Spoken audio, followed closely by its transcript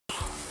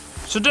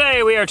So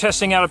today we are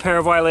testing out a pair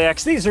of Wiley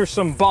X. These are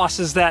some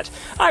bosses that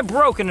I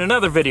broke in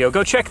another video.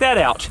 Go check that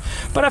out.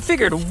 But I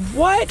figured,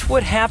 what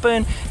would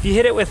happen if you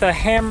hit it with a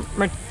hammer?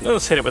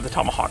 Let's hit it with a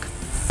Tomahawk.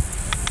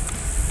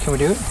 Can we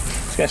do it?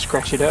 Just gotta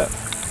scratch it up.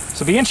 This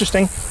will be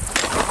interesting.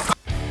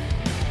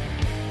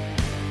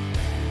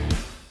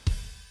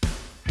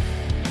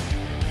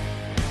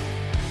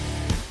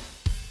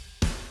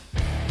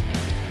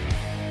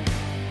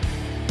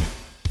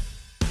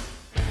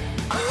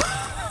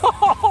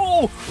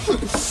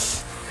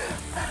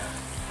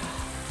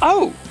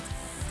 Oh,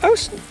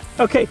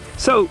 okay,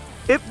 so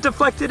it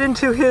deflected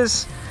into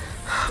his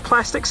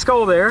plastic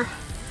skull there.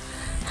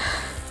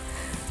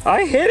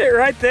 I hit it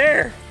right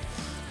there.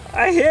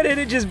 I hit it,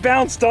 it just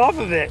bounced off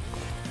of it.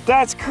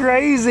 That's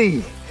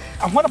crazy.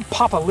 I want to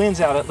pop a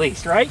lens out at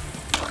least, right?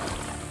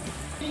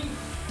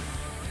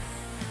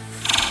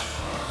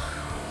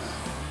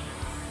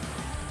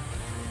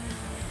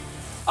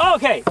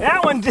 Okay,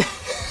 that one did.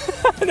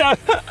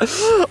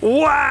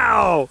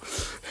 Wow!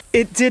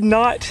 It did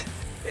not,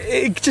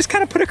 it just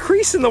kind of put a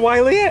crease in the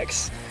Wiley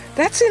X.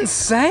 That's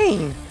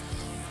insane.